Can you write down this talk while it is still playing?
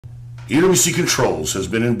EWC Controls has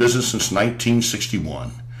been in business since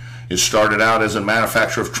 1961. It started out as a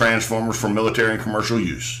manufacturer of transformers for military and commercial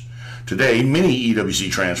use. Today, many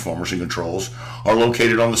EWC transformers and controls are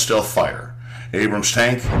located on the Stealth Fighter, Abrams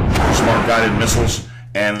tank, smart guided missiles,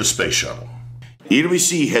 and the Space Shuttle.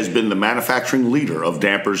 EWC has been the manufacturing leader of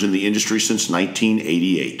dampers in the industry since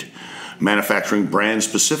 1988, manufacturing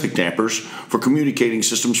brand-specific dampers for communicating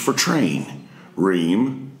systems for Train,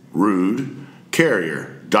 Ream, Rude,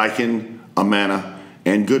 Carrier, Daikin, Amana,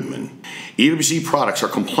 and Goodman. EWC products are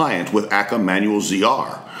compliant with ACA Manual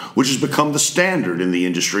ZR, which has become the standard in the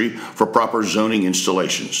industry for proper zoning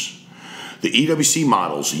installations. The EWC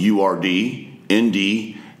models URD,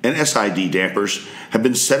 ND, and SID dampers have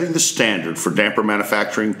been setting the standard for damper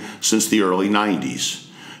manufacturing since the early 90s.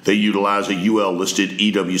 They utilize a UL-listed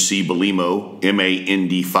EWC Belimo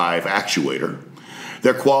MA-ND5 actuator.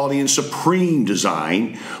 Their quality and supreme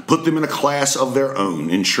design put them in a class of their own,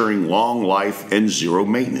 ensuring long life and zero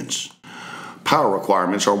maintenance. Power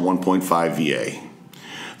requirements are 1.5 VA.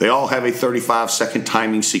 They all have a 35-second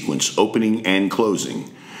timing sequence, opening and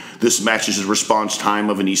closing. This matches the response time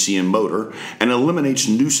of an ECM motor and eliminates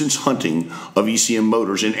nuisance hunting of ECM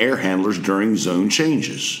motors and air handlers during zone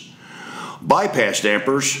changes. Bypass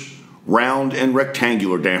dampers, round and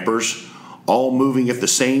rectangular dampers, all moving at the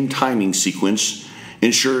same timing sequence,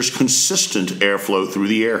 ensures consistent airflow through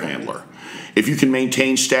the air handler. If you can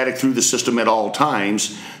maintain static through the system at all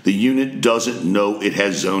times, the unit doesn't know it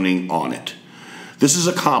has zoning on it. This is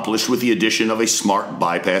accomplished with the addition of a smart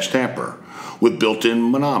bypass damper with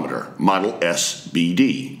built-in manometer, model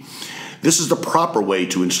SBD. This is the proper way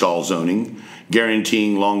to install zoning,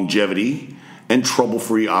 guaranteeing longevity and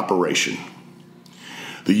trouble-free operation.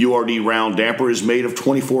 The URD round damper is made of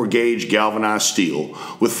 24-gauge galvanized steel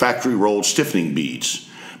with factory-rolled stiffening beads,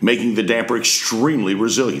 making the damper extremely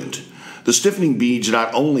resilient. The stiffening beads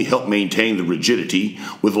not only help maintain the rigidity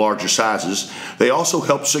with larger sizes, they also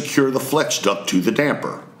help secure the flex duct to the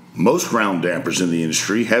damper. Most round dampers in the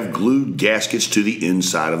industry have glued gaskets to the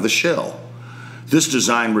inside of the shell. This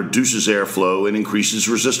design reduces airflow and increases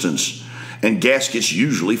resistance, and gaskets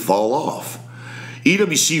usually fall off.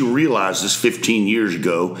 EWC realized this 15 years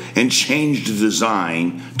ago and changed the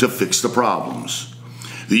design to fix the problems.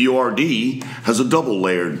 The URD has a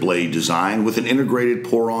double-layered blade design with an integrated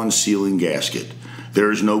pour-on sealing gasket.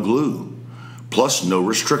 There is no glue, plus no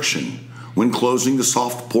restriction. When closing, the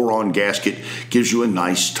soft pour-on gasket gives you a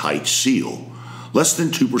nice tight seal, less than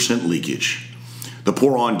 2% leakage. The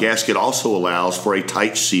pour-on gasket also allows for a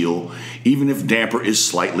tight seal even if damper is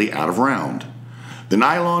slightly out of round. The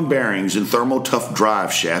nylon bearings and thermo-tough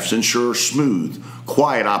drive shafts ensure smooth,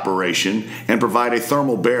 quiet operation and provide a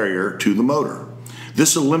thermal barrier to the motor.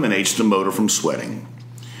 This eliminates the motor from sweating.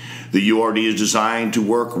 The URD is designed to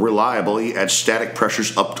work reliably at static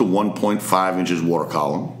pressures up to 1.5 inches water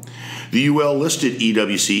column. The UL-listed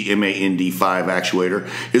EWC MA-ND5 actuator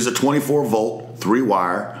is a 24-volt,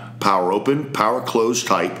 3-wire, power open, power closed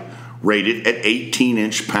type, rated at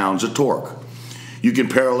 18 pounds of torque. You can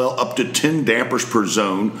parallel up to 10 dampers per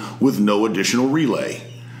zone with no additional relay.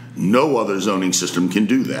 No other zoning system can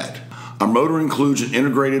do that. Our motor includes an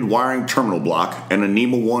integrated wiring terminal block and a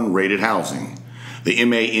NEMA 1 rated housing. The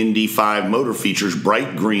MA-ND5 motor features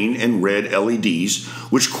bright green and red LEDs,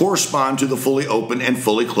 which correspond to the fully open and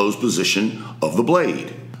fully closed position of the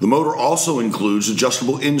blade. The motor also includes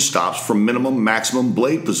adjustable end stops for minimum-maximum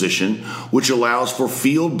blade position, which allows for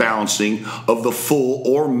field balancing of the full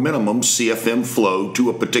or minimum CFM flow to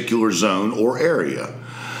a particular zone or area.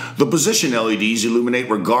 The position LEDs illuminate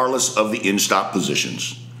regardless of the end stop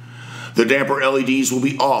positions. The damper LEDs will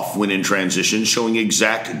be off when in transition, showing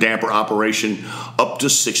exact damper operation up to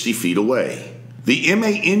 60 feet away. The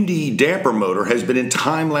MA-ND damper motor has been in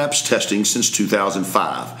time-lapse testing since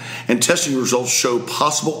 2005, and testing results show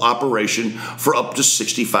possible operation for up to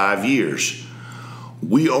 65 years.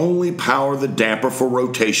 We only power the damper for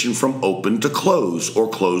rotation from open to close or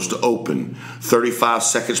close to open, 35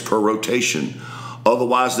 seconds per rotation.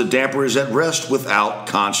 Otherwise, the damper is at rest without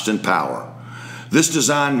constant power. This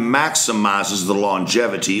design maximizes the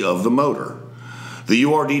longevity of the motor. The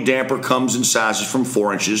URD damper comes in sizes from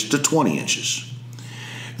 4 inches to 20 inches.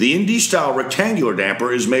 The ND-style rectangular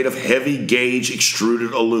damper is made of heavy gauge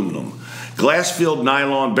extruded aluminum. Glass-filled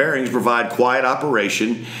nylon bearings provide quiet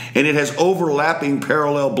operation, and it has overlapping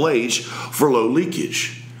parallel blades for low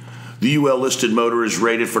leakage. The UL-listed motor is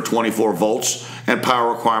rated for 24 volts, and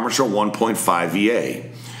power requirements are 1.5 VA.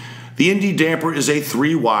 The ND damper is a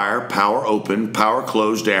 3-wire, power open, power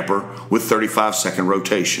closed damper with 35-second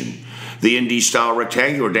rotation. The ND style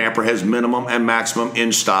rectangular damper has minimum and maximum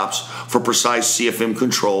end stops for precise CFM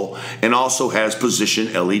control and also has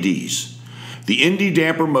position LEDs. The Indy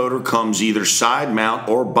Damper motor comes either side mount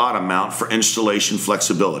or bottom mount for installation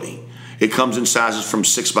flexibility. It comes in sizes from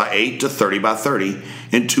 6x8 to 30x30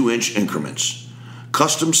 in 2-inch increments.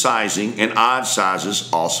 Custom sizing and odd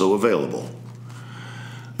sizes also available.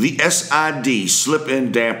 The SID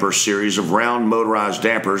slip-in damper series of round motorized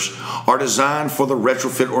dampers are designed for the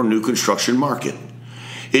retrofit or new construction market.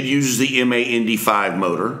 It uses the MA ND5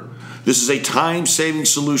 motor. This is a time-saving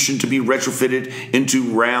solution to be retrofitted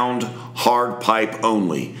into round, hard pipe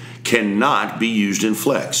only. Cannot be used in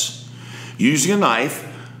flex. Using a knife,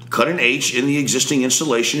 cut an H in the existing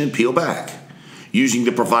installation and peel back. Using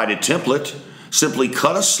the provided template, simply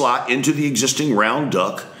cut a slot into the existing round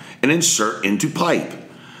duct and insert into pipe.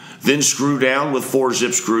 Then screw down with 4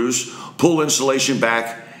 zip screws, pull insulation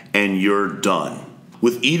back, and you're done.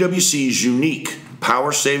 With EWC's unique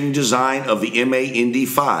power-saving design of the MA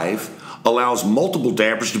ND5 allows multiple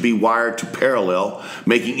dampers to be wired to parallel,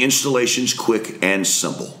 making installations quick and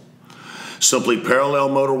simple. Simply parallel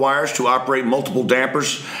motor wires to operate multiple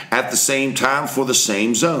dampers at the same time for the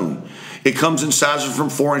same zone. It comes in sizes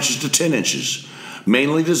from 4 inches to 10 inches,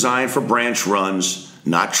 mainly designed for branch runs,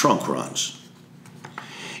 not trunk runs.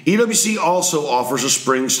 EWC also offers a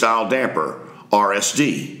spring-style damper,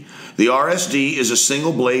 RSD. The RSD is a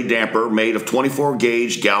single blade damper made of 24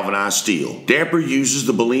 gauge galvanized steel. Damper uses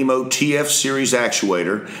the Belimo TF series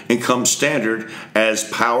actuator and comes standard as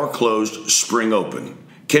power closed spring open.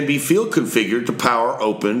 Can be field configured to power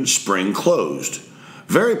open spring closed.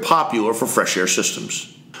 Very popular for fresh air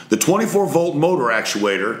systems. The 24 volt motor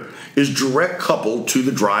actuator is direct coupled to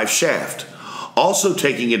the drive shaft, also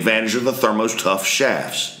taking advantage of the Thermos Tough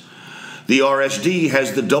shafts. The RSD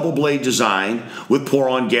has the double blade design with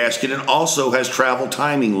pour-on gasket and also has travel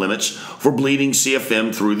timing limits for bleeding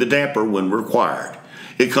CFM through the damper when required.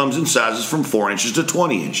 It comes in sizes from 4 inches to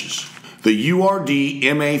 20 inches. The URD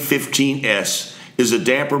MA15S is a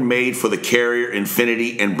damper made for the Carrier,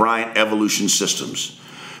 Infinity, and Bryant Evolution systems.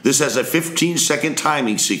 This has a 15-second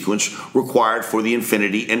timing sequence required for the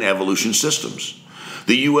Infinity and Evolution systems.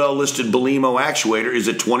 The UL-listed Belimo actuator is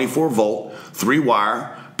a 24-volt,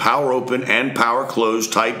 3-wire, power open and power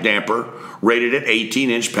closed type damper rated at 18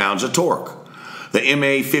 inch-pounds of torque. The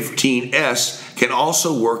MA15S can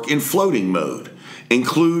also work in floating mode.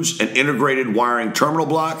 Includes an integrated wiring terminal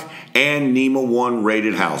block and NEMA 1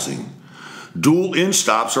 rated housing. Dual end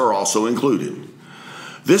stops are also included.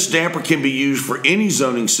 This damper can be used for any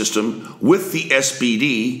zoning system with the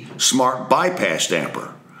SBD Smart Bypass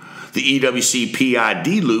Damper. The EWC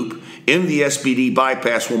PID loop in the SBD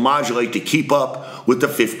bypass will modulate to keep up with the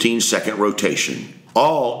 15-second rotation.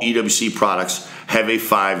 All EWC products have a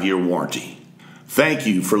 5-year warranty. Thank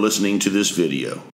you for listening to this video.